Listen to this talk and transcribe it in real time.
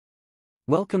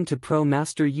Welcome to Pro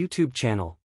Master YouTube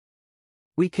channel.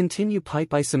 We continue pipe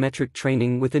isometric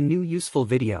training with a new useful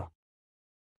video.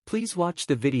 Please watch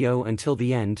the video until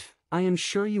the end. I am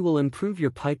sure you will improve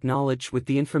your pipe knowledge with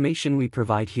the information we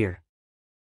provide here.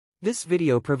 This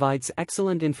video provides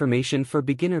excellent information for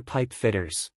beginner pipe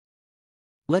fitters.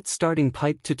 Let's starting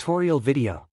pipe tutorial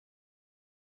video.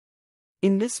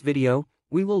 In this video,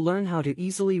 we will learn how to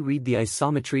easily read the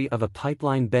isometry of a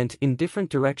pipeline bent in different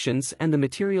directions and the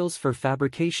materials for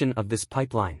fabrication of this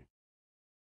pipeline.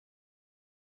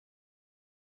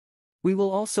 We will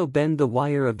also bend the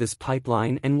wire of this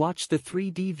pipeline and watch the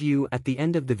 3D view at the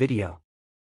end of the video.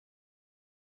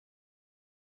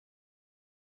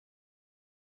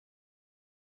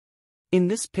 In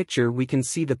this picture we can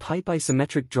see the pipe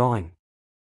isometric drawing.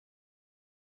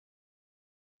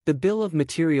 The bill of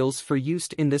materials for use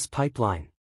in this pipeline.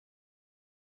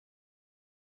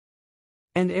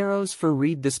 And arrows for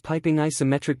read this piping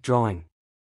isometric drawing.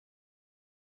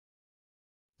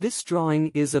 This drawing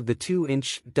is of the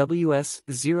 2-inch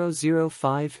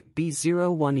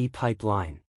WS005B01E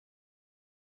pipeline.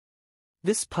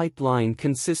 This pipeline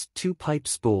consists 2 pipe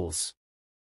spools.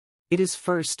 It is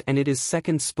first and it is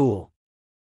second spool.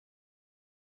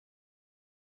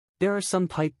 There are some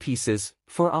pipe pieces,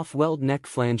 4 off-weld neck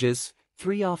flanges,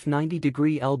 3 off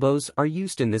 90-degree elbows are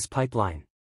used in this pipeline.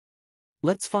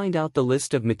 Let's find out the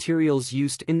list of materials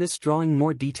used in this drawing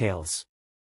more details.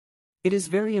 It is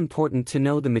very important to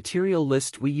know the material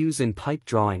list we use in pipe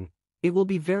drawing. It will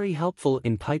be very helpful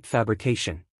in pipe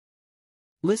fabrication.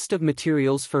 List of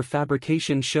materials for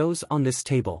fabrication shows on this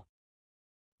table.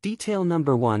 Detail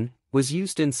number 1 was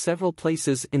used in several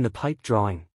places in the pipe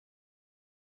drawing.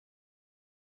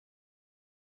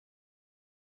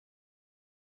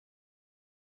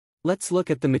 Let's look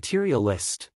at the material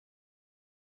list.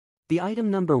 The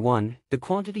item number 1, the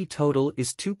quantity total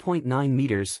is 2.9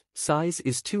 meters, size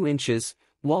is 2 inches,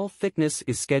 wall thickness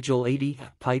is Schedule 80,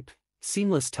 pipe,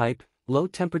 seamless type, low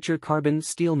temperature carbon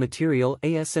steel material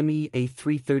ASME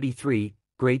A333,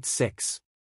 grade 6.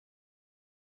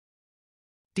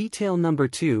 Detail number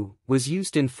 2 was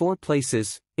used in 4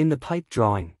 places in the pipe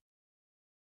drawing.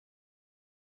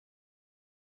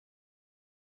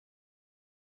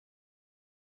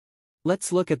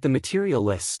 Let's look at the material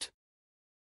list.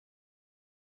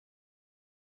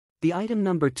 The item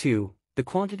number 2, the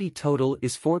quantity total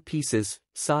is 4 pieces,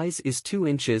 size is 2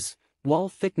 inches, wall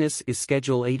thickness is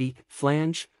Schedule 80,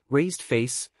 flange, raised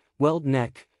face, weld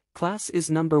neck, class is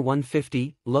number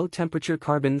 150, low temperature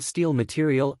carbon steel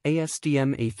material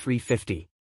ASTM A350.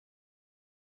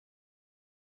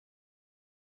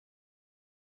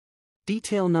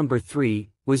 Detail number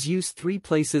 3 was used 3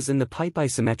 places in the pipe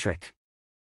isometric.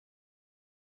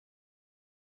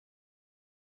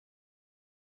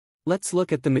 Let's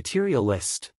look at the material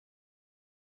list.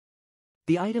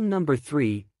 The item number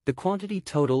 3, the quantity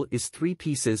total is 3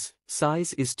 pieces,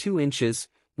 size is 2 inches,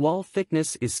 wall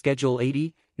thickness is Schedule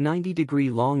 80,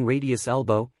 90-degree long radius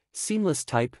elbow, seamless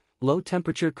type, low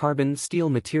temperature carbon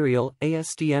steel material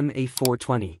ASTM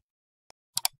A420.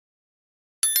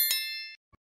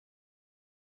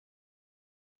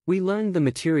 We learned the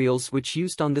materials which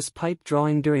used on this pipe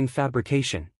drawing during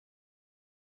fabrication.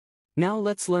 Now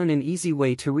let's learn an easy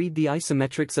way to read the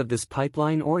isometrics of this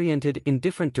pipeline oriented in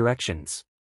different directions.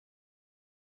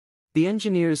 The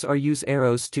engineers use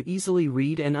arrows to easily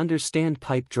read and understand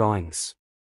pipe drawings.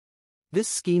 This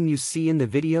scheme you see in the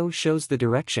video shows the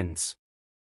directions.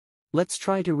 Let's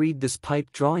try to read this pipe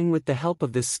drawing with the help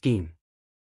of this scheme.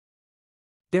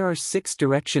 There are 6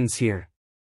 directions here.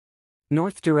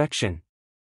 North direction,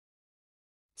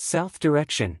 south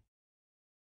direction,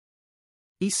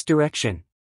 east direction,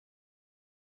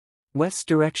 west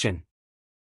direction,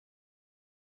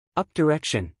 up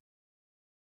direction,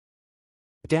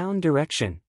 down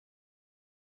direction.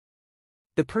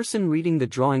 The person reading the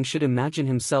drawing should imagine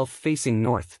himself facing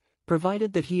north,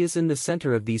 provided that he is in the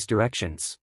center of these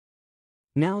directions.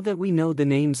 Now that we know the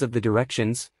names of the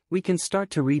directions, we can start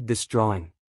to read this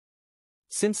drawing.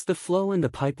 Since the flow in the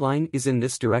pipeline is in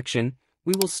this direction,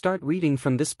 we will start reading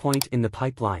from this point in the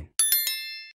pipeline.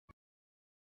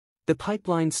 The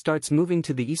pipeline starts moving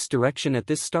to the east direction at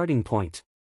this starting point.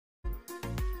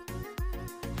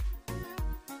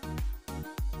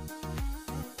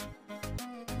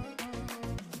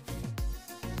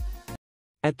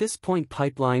 At this point,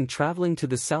 pipeline traveling to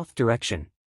the south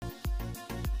direction.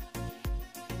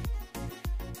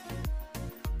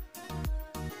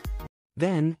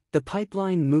 Then, the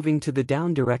pipeline moving to the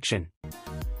down direction.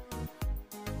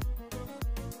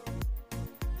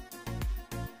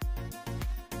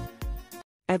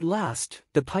 At last,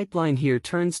 the pipeline here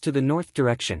turns to the north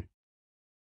direction.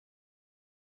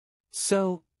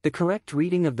 So, the correct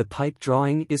reading of the pipe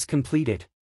drawing is completed.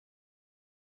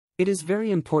 It is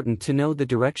very important to know the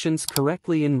directions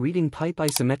correctly in reading pipe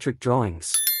isometric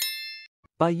drawings.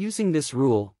 By using this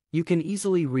rule, you can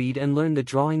easily read and learn the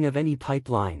drawing of any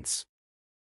pipelines.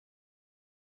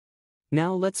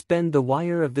 Now let's bend the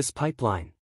wire of this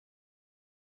pipeline.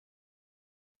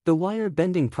 The wire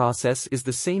bending process is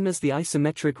the same as the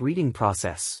isometric reading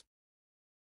process.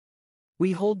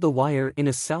 We hold the wire in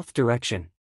a south direction.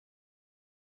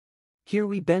 Here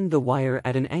we bend the wire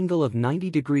at an angle of 90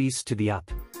 degrees to the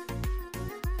up.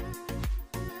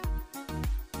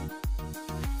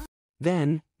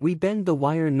 Then, we bend the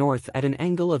wire north at an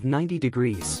angle of 90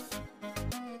 degrees.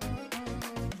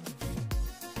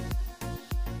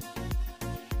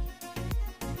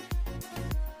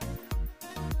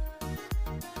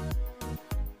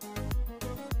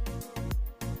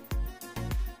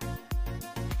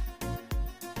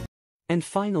 And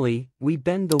finally, we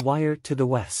bend the wire to the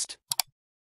west.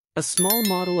 A small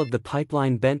model of the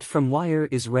pipeline bent from wire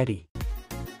is ready.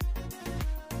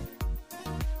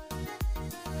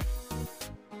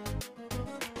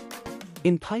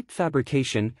 In pipe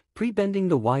fabrication, pre-bending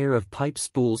the wire of pipe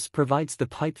spools provides the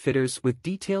pipe fitters with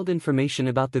detailed information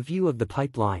about the view of the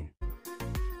pipeline.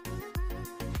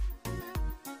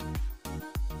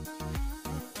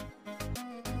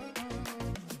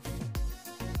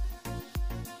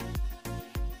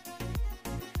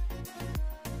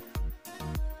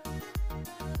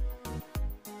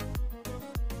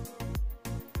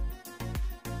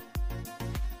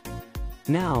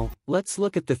 Now, let's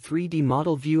look at the 3D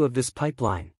model view of this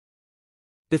pipeline.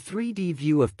 The 3D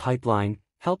view of pipeline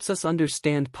helps us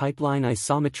understand pipeline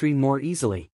isometry more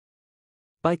easily.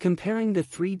 By comparing the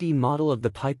 3D model of the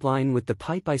pipeline with the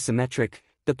pipe isometric,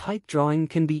 the pipe drawing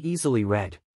can be easily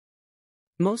read.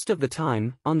 Most of the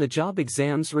time, on-the-job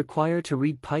exams require to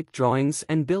read pipe drawings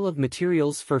and bill of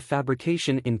materials for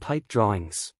fabrication in pipe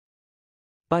drawings.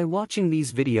 By watching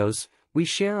these videos, we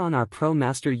share on our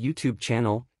ProMaster YouTube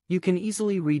channel, you can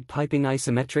easily read piping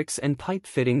isometrics and pipe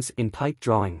fittings in pipe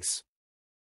drawings.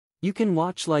 You can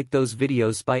watch like those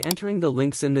videos by entering the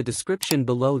links in the description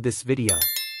below this video.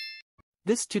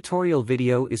 This tutorial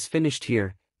video is finished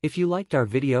here. If you liked our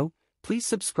video, please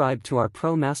subscribe to our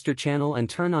ProMaster channel and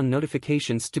turn on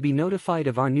notifications to be notified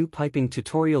of our new piping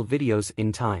tutorial videos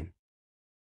in time.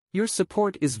 Your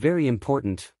support is very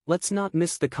important. Let's not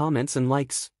miss the comments and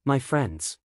likes, my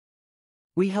friends.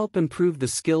 We help improve the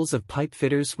skills of pipe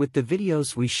fitters with the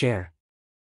videos we share.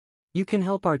 You can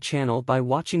help our channel by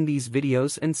watching these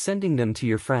videos and sending them to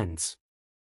your friends.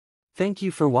 Thank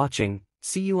you for watching.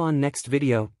 See you on next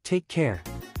video. Take care.